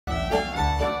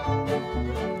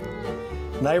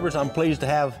Neighbors, I'm pleased to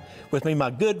have with me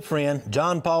my good friend,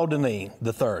 John Paul Deneen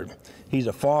III. He's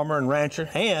a farmer and rancher,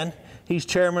 and he's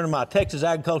chairman of my Texas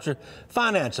Agriculture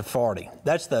Finance Authority.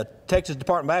 That's the Texas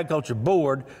Department of Agriculture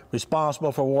Board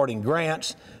responsible for awarding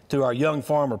grants to our Young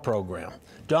Farmer Program.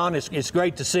 John, it's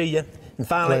great to see you and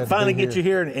finally get you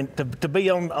here and to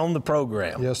be on the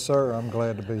program. Yes, sir. I'm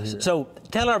glad to be here. So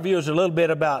tell our viewers a little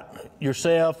bit about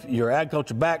yourself, your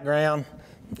agriculture background,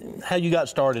 how you got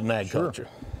started in agriculture.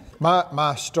 Sure.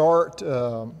 My start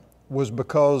was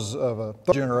because of a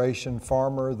third-generation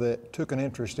farmer that took an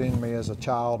interest in me as a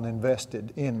child and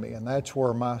invested in me, and that's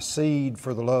where my seed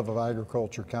for the love of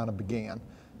agriculture kind of began.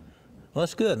 Well,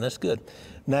 that's good. That's good.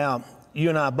 Now, you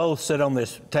and I both sit on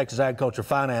this Texas Agriculture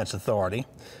Finance Authority,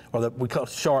 or we call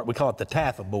it the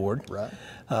TAFA board. Right.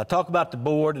 Talk about the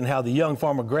board and how the Young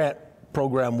Farmer Grant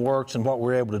Program works and what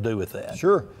we're able to do with that.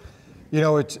 Sure. You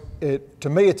know, to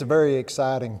me, it's a very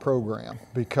exciting program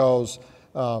because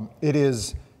it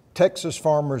is Texas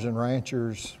farmers and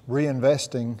ranchers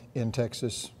reinvesting in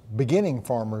Texas beginning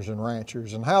farmers and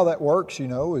ranchers. And how that works, you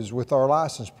know, is with our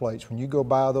license plates. When you go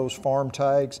buy those farm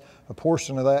tags, a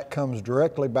portion of that comes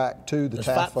directly back to the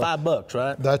TAFA. $5,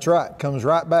 right? That's right. Comes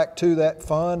right back to that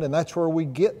fund, and that's where we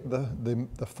get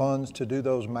the funds to do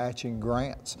those matching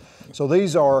grants. So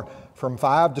these are from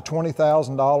 $5,000 to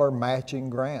 $20,000 matching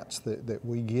grants that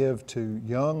we give to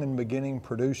young and beginning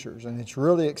producers. And it's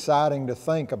really exciting to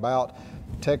think about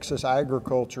Texas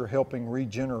agriculture helping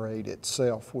regenerate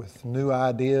itself with new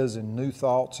ideas and new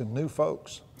thoughts and new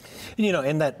folks. You know,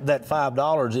 and that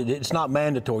 $5, it's not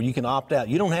mandatory. You can opt out.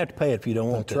 You don't have to pay it if you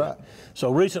don't want to. That's right.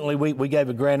 So recently we gave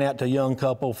a grant out to a young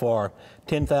couple for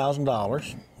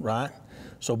 $10,000, right?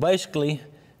 So basically,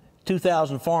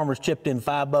 2,000 farmers chipped in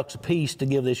 $5 a piece to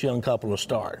give this young couple a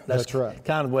start. That's right.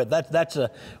 Kind of what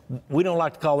we don't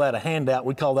like to call that a handout.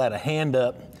 We call that a hand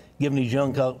up, giving these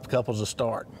young couples a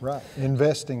start. Right,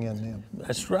 investing in them.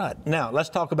 That's right. Now, let's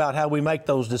talk about how we make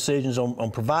those decisions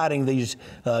on providing these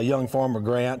young farmer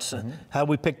grants, how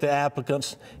we pick the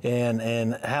applicants,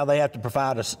 and how they have to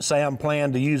provide a sound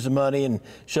plan to use the money and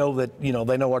show that, you know,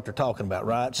 they know what they're talking about,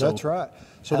 right? So that's right.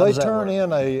 So they turn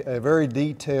in a very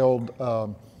detailed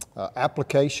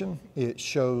application. It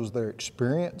shows their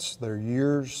experience, their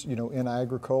years, you know, in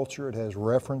agriculture. It has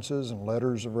references and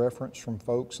letters of reference from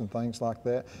folks and things like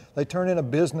that. They turn in a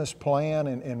business plan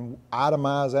and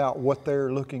itemize out what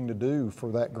they're looking to do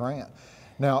for that grant.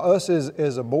 Now, us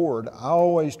as a board, I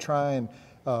always try and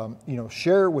you know,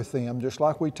 share with them, just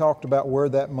like we talked about where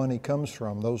that money comes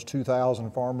from, those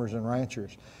 2,000 farmers and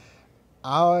ranchers.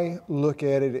 I look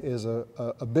at it as a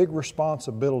big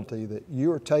responsibility that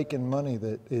you are taking money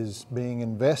that is being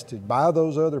invested by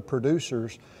those other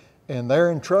producers, and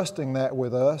they're entrusting that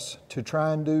with us to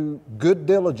try and do good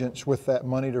diligence with that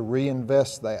money to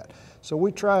reinvest that. So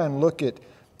we try and look at,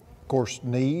 of course,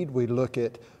 need. We look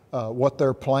at what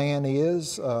their plan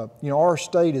is. You know, our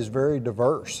state is very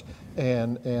diverse,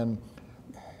 and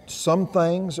some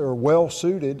things are well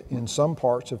suited in some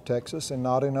parts of Texas and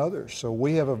not in others. So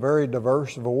we have a very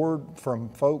diverse board from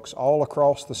folks all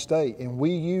across the state, and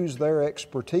we use their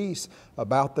expertise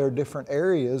about their different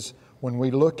areas when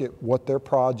we look at what their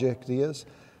project is.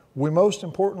 We most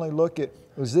importantly look at,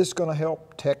 is this going to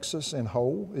help Texas in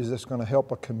whole? Is this going to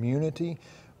help a community?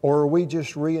 Or are we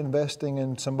just reinvesting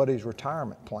in somebody's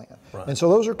retirement plan? Right. And so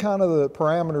those are kind of the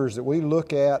parameters that we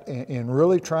look at and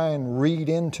really try and read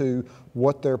into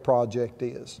what their project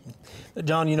is.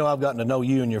 John, you know, I've gotten to know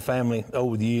you and your family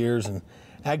over the years, and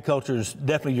agriculture is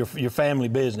definitely your family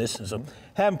business. So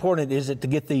how important is it to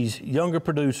get these younger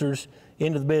producers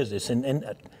into the business? And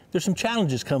there's some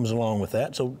challenges comes along with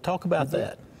that, so talk about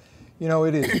that. You know,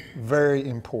 it is very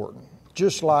important.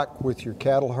 Just like with your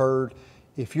cattle herd,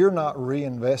 if you're not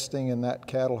reinvesting in that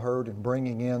cattle herd and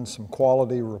bringing in some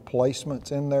quality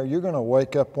replacements in there, you're going to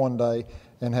wake up one day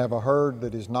and have a herd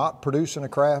that is not producing a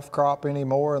calf crop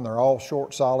anymore, and they're all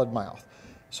short, solid mouth.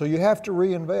 So you have to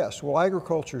reinvest. Well,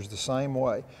 agriculture is the same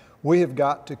way. We have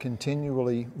got to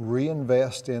continually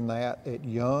reinvest in that at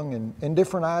young and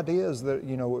different ideas that,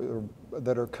 you know,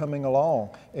 that are coming along,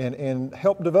 and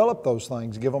help develop those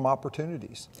things, give them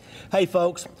opportunities. Hey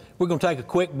folks, we're going to take a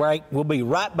quick break. We'll be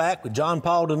right back with John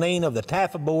Paul Deneen of the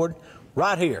TAFA board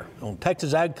right here on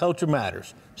Texas Agriculture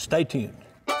Matters. Stay tuned.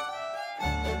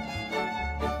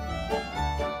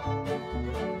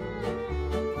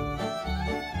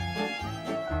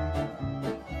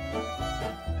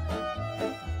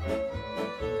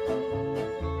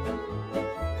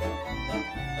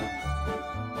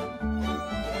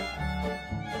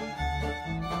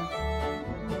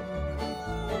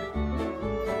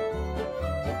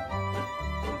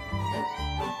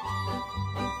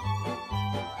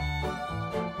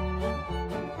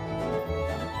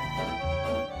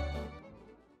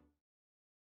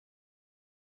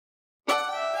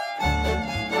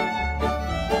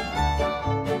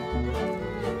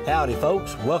 Howdy,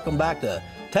 folks. Welcome back to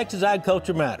Texas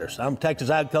Agriculture Matters. I'm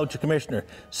Texas Agriculture Commissioner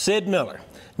Sid Miller.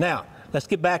 Now, let's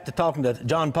get back to talking to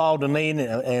John Paul Deneen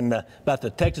and about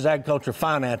the Texas Agriculture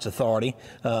Finance Authority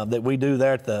that we do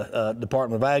there at the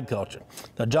Department of Agriculture.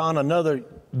 Now, John, another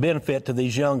benefit to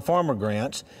these young farmer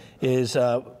grants is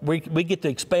we get to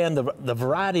expand the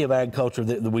variety of agriculture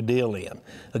that we deal in.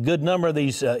 A good number of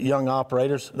these young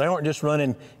operators, they aren't just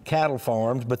running cattle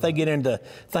farms, but they get into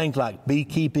things like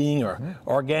beekeeping or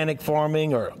organic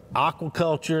farming or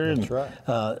aquaculture. That's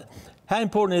right. How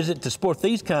important is it to support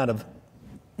these kind of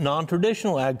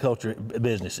non-traditional agriculture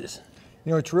businesses?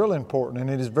 You know, it's really important,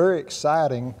 and it is very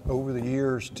exciting over the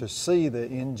years to see the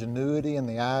ingenuity and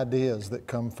the ideas that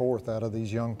come forth out of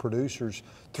these young producers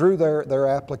through their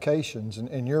applications.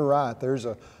 And you're right, there's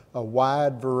a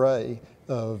wide array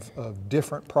of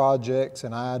different projects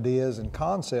and ideas and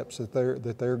concepts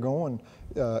that they're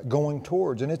going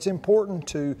towards. And it's important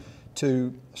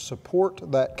to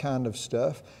support that kind of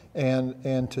stuff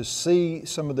and to see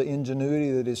some of the ingenuity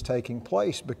that is taking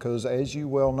place, because as you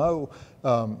well know,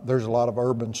 there's a lot of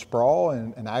urban sprawl,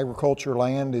 and agriculture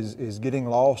land is getting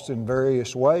lost in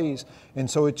various ways.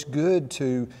 And so it's good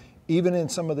to, even in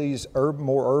some of these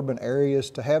more urban areas,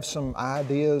 to have some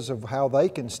ideas of how they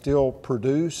can still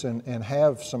produce and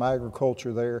have some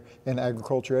agriculture there and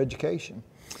agriculture education.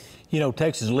 You know,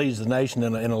 Texas leads the nation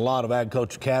in a lot of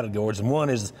agriculture categories, and one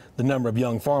is the number of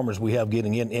young farmers we have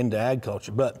getting into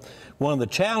agriculture. But one of the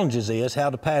challenges is how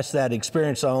to pass that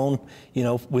experience on, you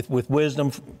know, with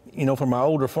wisdom, you know, from our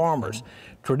older farmers.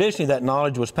 Traditionally, that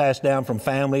knowledge was passed down from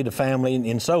family to family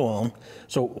and so on.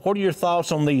 So what are your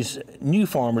thoughts on these new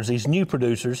farmers, these new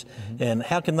producers, and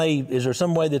how can is there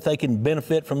some way that they can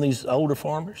benefit from these older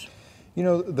farmers? You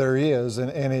know, there is,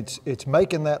 and it's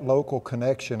making that local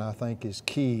connection, I think, is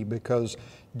key, because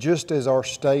just as our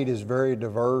state is very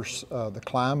diverse, the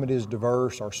climate is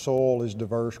diverse, our soil is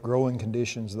diverse, growing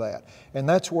conditions that. And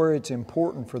that's where it's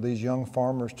important for these young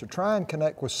farmers to try and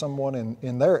connect with someone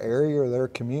in their area or their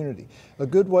community. A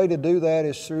good way to do that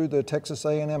is through the Texas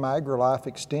A&M AgriLife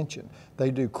Extension.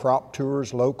 They do crop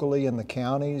tours locally in the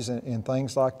counties and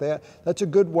things like that. That's a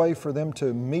good way for them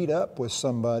to meet up with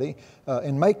somebody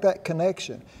and make that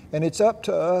connection. And it's up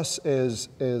to us as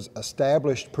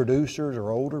established producers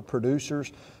or older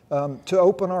producers to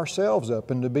open ourselves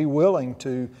up and to be willing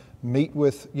to meet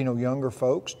with, you know, younger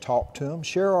folks, talk to them,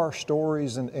 share our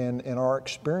stories and our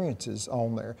experiences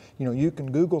on there. You know, you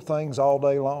can Google things all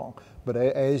day long, but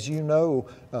as you know,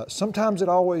 sometimes it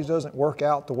always doesn't work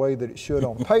out the way that it should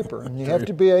on paper, and you have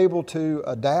to be able to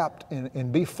adapt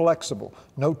and be flexible.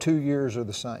 No 2 years are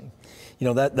the same. You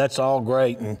know, that's all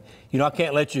great, and you know, I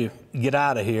can't let you get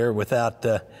out of here without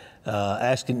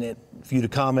asking for you to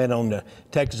comment on the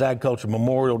Texas Agriculture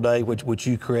Memorial Day, which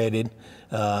you created,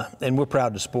 and we're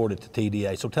proud to support it, the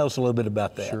TDA. So tell us a little bit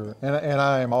about that. Sure, and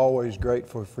I am always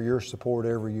grateful for your support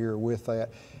every year with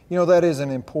that. You know, that is an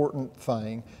important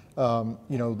thing. You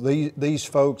know, these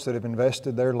folks that have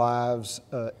invested their lives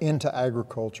into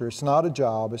agriculture, it's not a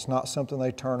job, it's not something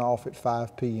they turn off at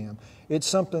 5 p.m. It's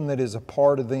something that is a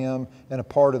part of them and a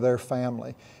part of their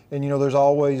family. And you know, there's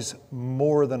always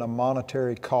more than a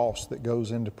monetary cost that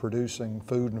goes into producing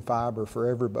food and fiber for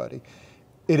everybody.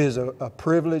 It is a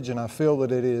privilege, and I feel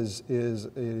that it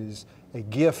is a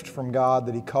gift from God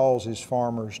that He calls His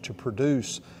farmers to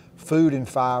produce food and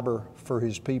fiber for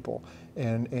His people.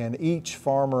 And each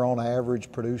farmer on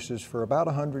average produces for about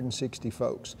 160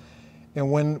 folks.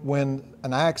 And when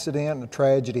an accident and a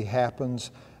tragedy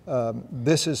happens,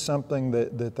 this is something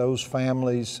that those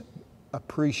families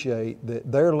appreciate,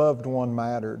 that their loved one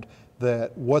mattered,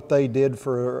 that what they did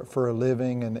for a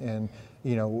living, and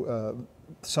you know,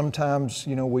 sometimes,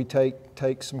 you know, we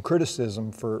take some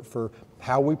criticism for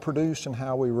how we produce and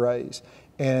how we raise.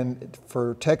 And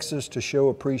for Texas to show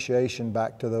appreciation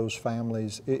back to those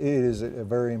families, it is a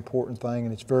very important thing,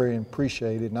 and it's very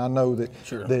appreciated. And I know that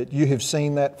that you have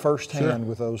seen that firsthand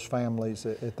with those families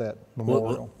at that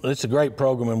memorial. Well, it's a great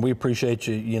program, and we appreciate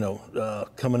you, you know,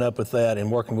 coming up with that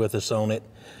and working with us on it.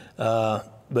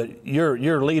 But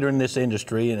you're a leader in this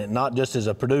industry, and not just as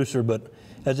a producer, but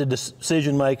as a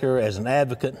decision maker, as an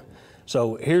advocate.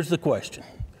 So here's the question: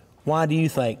 why do you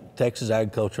think Texas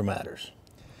agriculture matters?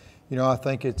 You know, I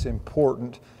think it's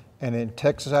important, and in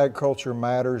Texas agriculture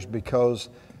matters because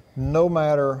no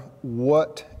matter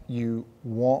what you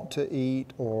want to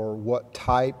eat or what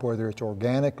type, whether it's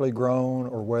organically grown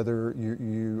or whether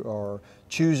you are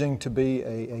choosing to be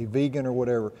a vegan or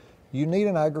whatever, you need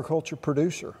an agriculture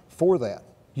producer for that.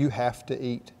 You have to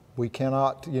eat. We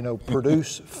cannot, you know,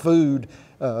 produce food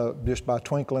just by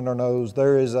twinkling our nose.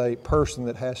 There is a person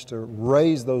that has to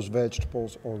raise those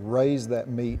vegetables or raise that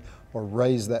meat or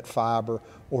raise that fiber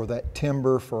or that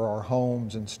timber for our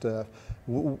homes and stuff.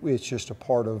 It's just a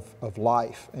part of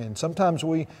life. And sometimes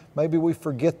maybe we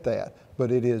forget that,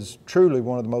 but it is truly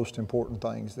one of the most important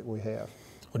things that we have.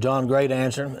 Well, John, great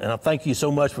answer, and I thank you so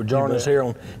much for joining us here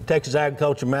on Texas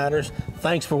Agriculture Matters.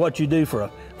 Thanks for what you do for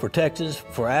Texas,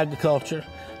 for agriculture.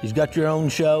 You've got your own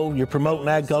show. You're promoting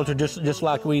agriculture just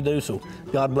like we do, so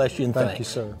God bless you and thanks. Thank you,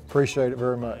 sir. Appreciate it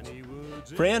very much.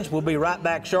 Friends, we'll be right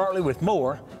back shortly with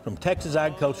more from Texas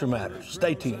Agriculture Matters.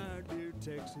 Stay tuned.